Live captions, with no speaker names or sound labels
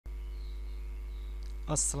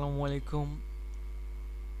আসসালামু আলাইকুম।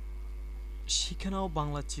 শিখে নাও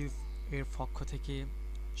বাংলা চিফ এর পক্ষ থেকে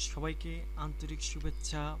সবাইকে আন্তরিক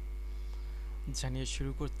শুভেচ্ছা জানিয়ে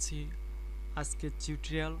শুরু করছি আজকের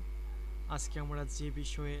টিউটোরিয়াল। আজকে আমরা যে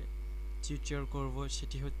বিষয়ে টিউটোরিয়াল করব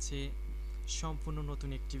সেটি হচ্ছে সম্পূর্ণ নতুন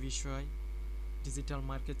একটি বিষয়, ডিজিটাল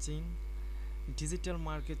মার্কেটিং। ডিজিটাল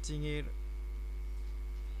মার্কেটিংয়ের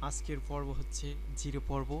আজকের পর্ব হচ্ছে জিরো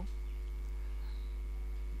পর্ব।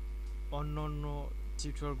 অন্য অন্য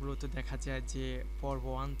টিউটোরিয়ালগুলোতে দেখা যায় যে পর্ব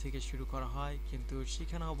 1 থেকে শুরু করা হয়, কিন্তু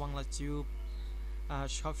শিখে নাও বাংলা টিউব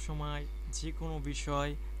সব সময় যে কোনো বিষয়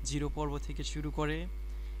জিরো পর্ব থেকে শুরু করে।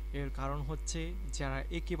 এর কারণ হচ্ছে যারা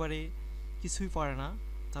একেবারে কিছুই পারে না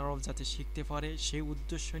তারাও যাতে শিখতে পারে, সেই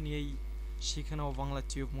উদ্দেশ্য নিয়েই শিখে নাও বাংলা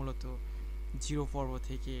টিউব মূলত জিরো পর্ব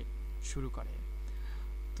থেকে শুরু করে।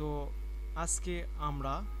 তো আজকে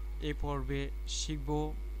আমরা এই পর্বে শিখব,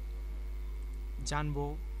 জানব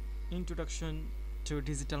introduction to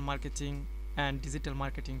digital marketing and digital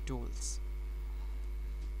marketing tools.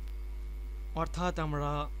 অর্থাৎ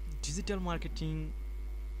আমরা ডিজিটাল মার্কেটিং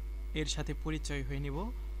এর সাথে পরিচয় হয়ে নেব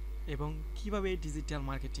এবং কিভাবে ডিজিটাল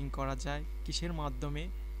মার্কেটিং করা যায়, কিসের মাধ্যমে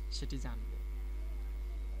সেটি জানব।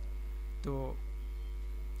 তো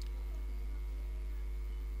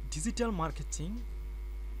ডিজিটাল মার্কেটিং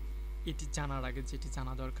এটি জানার আগে যেটি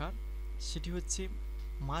জানা দরকার সেটি হচ্ছে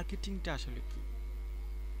মার্কেটিংটা আসলে কি।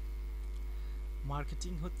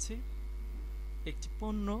 মার্কেটিং হচ্ছে একটি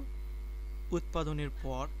পণ্য উৎপাদনের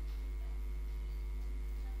পর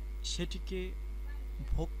সেটিকে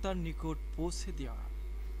ভোক্তার নিকট পৌঁছে দেওয়া,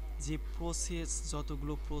 যে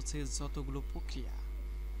যতগুলো প্রক্রিয়া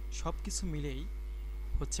সব কিছু মিলেই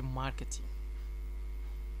হচ্ছে মার্কেটিং।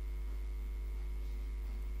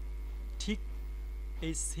 ঠিক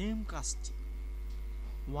এই সেম কাজটি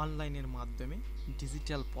অনলাইনের মাধ্যমে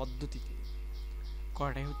ডিজিটাল পদ্ধতিতে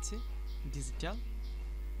করাটাই হচ্ছে ডিজিটাল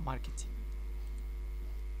মার্কেটিং।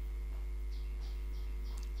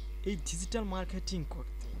 এই ডিজিটাল মার্কেটিং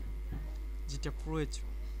করতে যেটা প্রয়োজন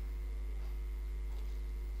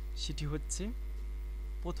সেটি হচ্ছে,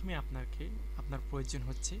 প্রথমে আপনার প্রয়োজন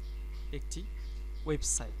হচ্ছে একটি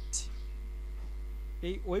ওয়েবসাইট।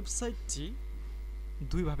 এই ওয়েবসাইটটি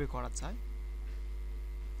দুইভাবে করা যায়,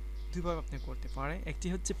 দুইভাবে আপনি করতে পারেন। একটি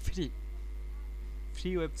হচ্ছে ফ্রি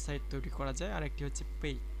ওয়েবসাইট তৈরি করা যায়, আর একটি হচ্ছে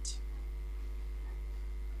পেইড।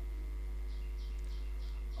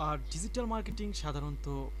 আর ডিজিটাল মার্কেটিং সাধারণত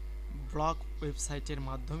ব্লগ ওয়েবসাইটের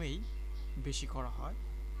মাধ্যমেই বেশি করা হয়।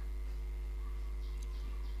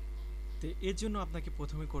 তো এর জন্য আপনাকে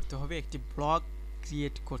প্রথমে করতে হবে একটি ব্লগ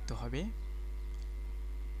ক্রিয়েট করতে হবে।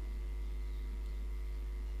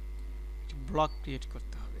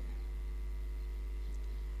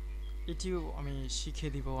 এটিও আমি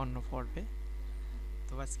শিখিয়ে দিব অন্য পর্বে।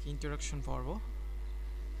 তো আজকে ইন্ট্রোডাকশন পর্ব।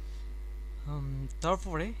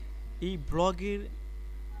 তারপরে এই ব্লগের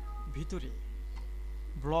ভিতরে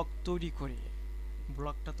ব্লগ তৈরি করে,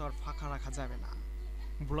 ব্লগটা তো আর ফাঁকা রাখা যাবে না,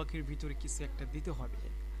 ব্লগের ভিতরে কিছু একটা দিতে হবে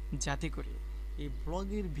যাতে করে এই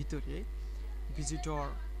ব্লগের ভিতরে ভিজিটর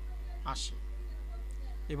আসে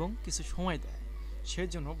এবং কিছু সময় দেয়।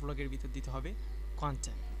 সেজন্য ব্লগের ভিতর দিতে হবে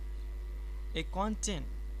কন্টেন্ট। এই কন্টেন্ট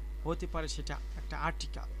হতে পারে সেটা একটা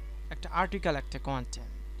আর্টিকেল, একটা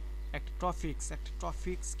কন্টেন্ট, একটা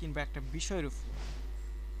টপিক্স কিংবা একটা বিষয়ের উপর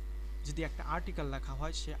যদি একটা আর্টিকেল লেখা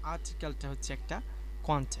হয়, সে আর্টিকেলটা হচ্ছে একটা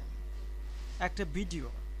কন্টেন্ট। একটা ভিডিও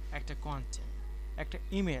একটা কন্টেন্ট, একটা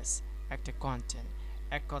ইমেজ একটা কন্টেন্ট।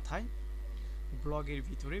 এক কথায় ব্লগের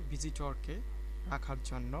ভিতরে ভিজিটরকে রাখার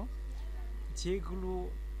জন্য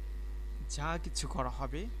যা কিছু করা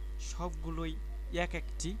হবে সবগুলোই এক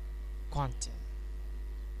একটি কন্টেন্ট।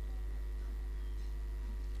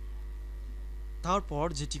 তারপর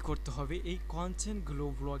যেটি করতে হবে, এই কন্টেন্টগুলো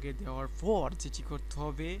ব্লগে দেওয়ার পর যেটি করতে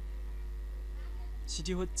হবে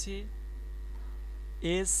সেটি হচ্ছে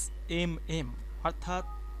SMM, অর্থাৎ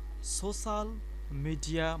সোশ্যাল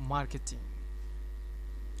মিডিয়া মার্কেটিং।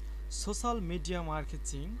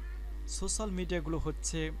 সোশ্যাল মিডিয়াগুলো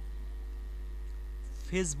হচ্ছে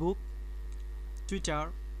Facebook, Twitter,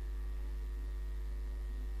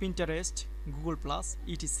 Pinterest, Google plus,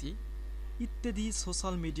 etc ইত্যাদি।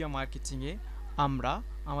 সোশ্যাল মিডিয়া মার্কেটিংয়ে আমরা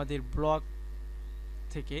আমাদের ব্লগ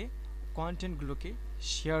থেকে কন্টেন্টগুলোকে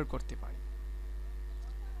শেয়ার করতে পারি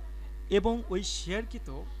এবং ওই শেয়ারকৃত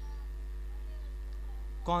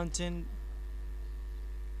কন্টেন্ট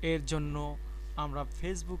এর জন্য আমরা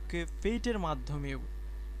ফেসবুকে পেজের মাধ্যমেও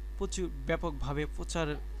ব্যাপকভাবে প্রচার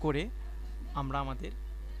করে আমরা আমাদের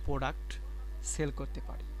প্রোডাক্ট সেল করতে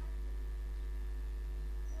পারি।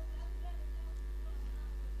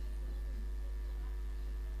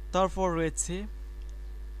 তারপর রয়েছে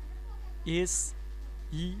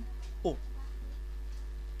SEO।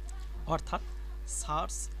 অর্থাৎ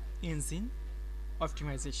search engine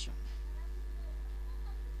optimisation.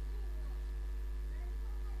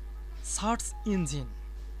 Search engine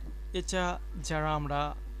এটা যারা আমরা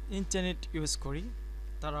ইন্টারনেট ইউজ করি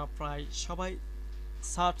তারা প্রায় সবাই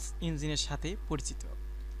সার্চ ইঞ্জিনের সাথে পরিচিত।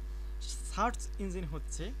 সার্চ ইঞ্জিন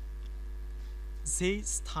হচ্ছে যেই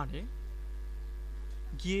স্থানে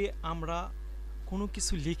গিয়ে আমরা কোনো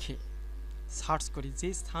কিছু লিখে সার্চ করি,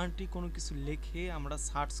 যেই স্থানটি কোনো কিছু লিখে আমরা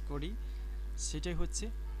সার্চ করি সেটাই হচ্ছে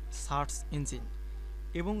সার্চ ইঞ্জিন।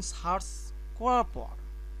 এবং সার্চ করার পর,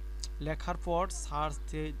 লেখার পর সার্চ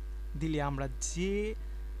দিলে আমরা যে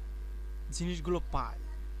জিনিসগুলো পাই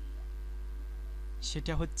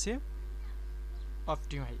সেটা হচ্ছে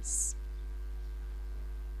অপটিমাইজ।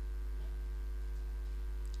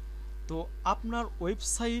 তো আপনার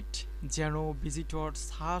ওয়েবসাইট যেন ভিজিটর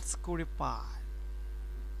সার্চ করে পায়,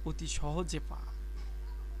 অতি সহজে পায়,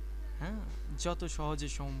 হ্যাঁ, যত সহজে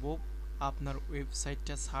সম্ভব আপনার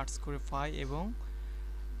ওয়েবসাইটটা সার্চ করে পায় এবং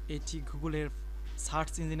এটি গুগলের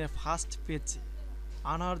সার্চ ইঞ্জিনের ফার্স্ট পেজে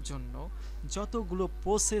আনার জন্য যতগুলো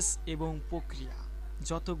প্রসেস এবং প্রক্রিয়া,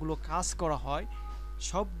 যতগুলো কাজ করা হয়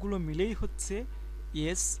সবগুলো মিলেই হচ্ছে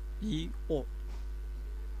এসইও।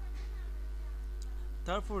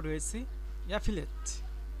 তারপর রয়েছে অ্যাফিলিয়েট।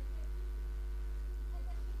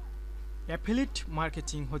 অ্যাফিলিয়েট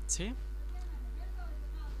মার্কেটিং হচ্ছে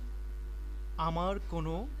আমার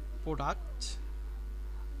কোনো প্রোডাক্ট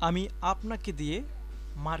আমি আপনাকে দিয়ে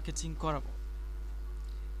মার্কেটিং করাবো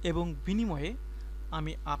এবং বিনিময়ে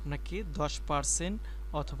আমি আপনাকে 10%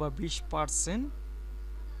 অথবা 20%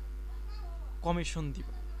 কমিশন দিব।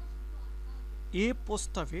 এ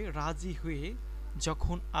প্রস্তাবে রাজি হয়ে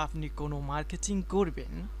যখন আপনি কোনো মার্কেটিং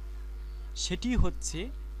করবেন সেটি হচ্ছে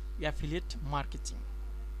অ্যাফিলিয়েট মার্কেটিং।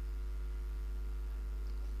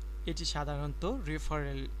 এটি সাধারণত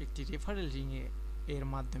একটি রেফারেল লিঙ্কে এর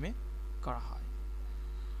মাধ্যমে করা হয়।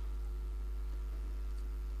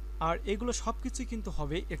 আর এগুলো সব কিছুই কিন্তু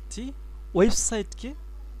হবে একটি ওয়েবসাইটকে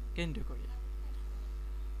কেন্দ্র করে।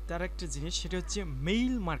 তার একটা জিনিস সেটা হচ্ছে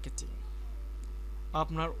মেইল মার্কেটিং।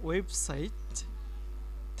 আপনার ওয়েবসাইট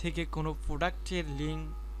থেকে কোনো প্রোডাক্টের লিঙ্ক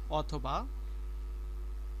অথবা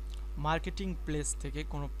মার্কেটিং প্লেস থেকে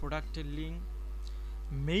কোনো প্রোডাক্টের লিঙ্ক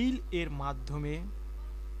মেইল এর মাধ্যমে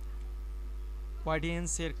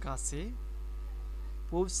অডিয়েন্সের কাছে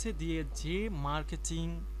পৌঁছে দিয়ে যে মার্কেটিং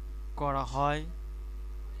করা হয়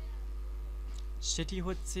সেটি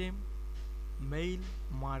হচ্ছে মেইল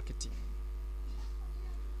মার্কেটিং।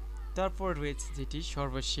 তারপর রয়েছে যেটি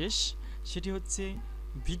সর্বশেষ সেটি হচ্ছে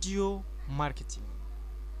ভিডিও মার্কেটিং।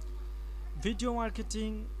 ভিডিও মার্কেটিং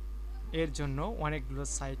এর জন্য অনেকগুলো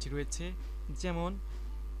সাইট রয়েছে, যেমন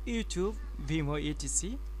ইউটিউব, ভিমো,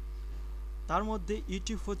 ইটিসি। তার মধ্যে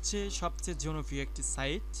ইউটিউব হচ্ছে সবচেয়ে জনপ্রিয় একটি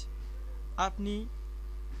সাইট। আপনি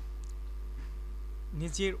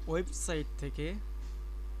নিজের ওয়েবসাইট থেকে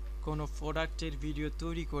কোনো প্রোডাক্টের ভিডিও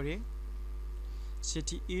তৈরি করে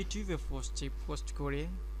সেটি ইউটিউবে পোস্ট করে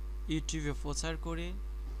ইউটিউবে প্রচার করে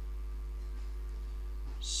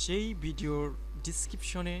সেই ভিডিওর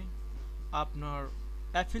ডিসক্রিপশনে আপনার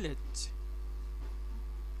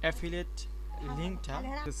অ্যাফিলিয়েট লিঙ্কটা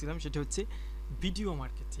দিয়েছিলাম, সেটা হচ্ছে ভিডিও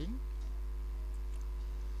মার্কেটিং।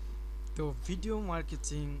 তো ভিডিও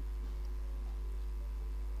মার্কেটিং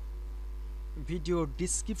ভিডিও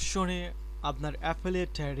ডিসক্রিপশনে আপনার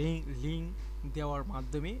অ্যাফিলিয়েট লিঙ্ক দেওয়ার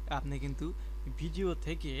মাধ্যমে আপনি কিন্তু ভিডিও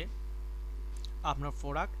থেকে আপনার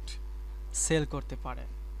প্রোডাক্ট সেল করতে পারেন।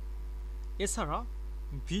 এছাড়া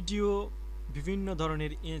ভিডিও বিভিন্ন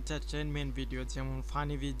ধরনের এন্টারটেনমেন্ট ভিডিও, যেমন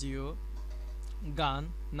ফানি ভিডিও, গান,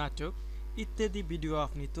 নাটক ইত্যাদি ভিডিও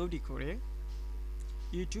আপনি তৈরি করে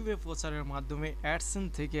ইউটিউবে প্রচারের মাধ্যমে অ্যাডসেন্স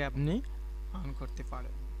থেকে আপনি আর্ন করতে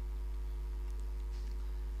পারেন।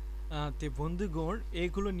 তো বন্ধুগণ,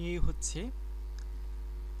 এগুলো নিয়েই হচ্ছে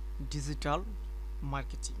ডিজিটাল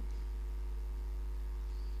মার্কেটিং।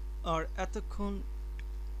 আর এতক্ষণ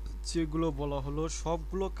যেগুলো বলা হলো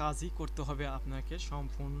সবগুলো কাজই করতে হবে আপনাকে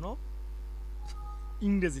সম্পূর্ণ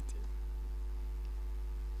ইংরেজিতে।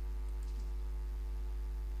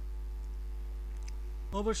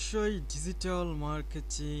 অবশ্যই ডিজিটাল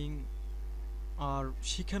মার্কেটিং আর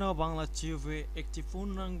শিখে নাও বাংলা টিউবে একটি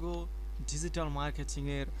পূর্ণাঙ্গ ডিজিটাল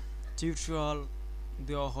মার্কেটিংয়ের টিউটোরিয়াল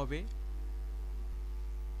দেওয়া হবে।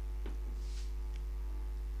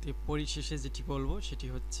 পরিশেষে যেটি বলবো সেটি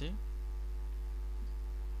হচ্ছে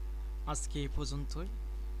আজকে এই পর্যন্তই।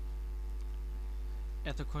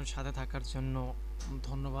 এতক্ষণ সাথে থাকার জন্য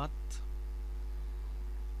ধন্যবাদ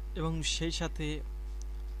এবং সেই সাথে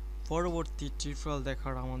পরবর্তী টিউটোরিয়াল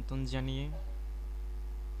দেখার আমন্ত্রণ জানিয়ে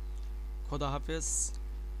খোদা হাফেজ,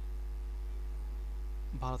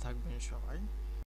 ভালো থাকবেন সবাই।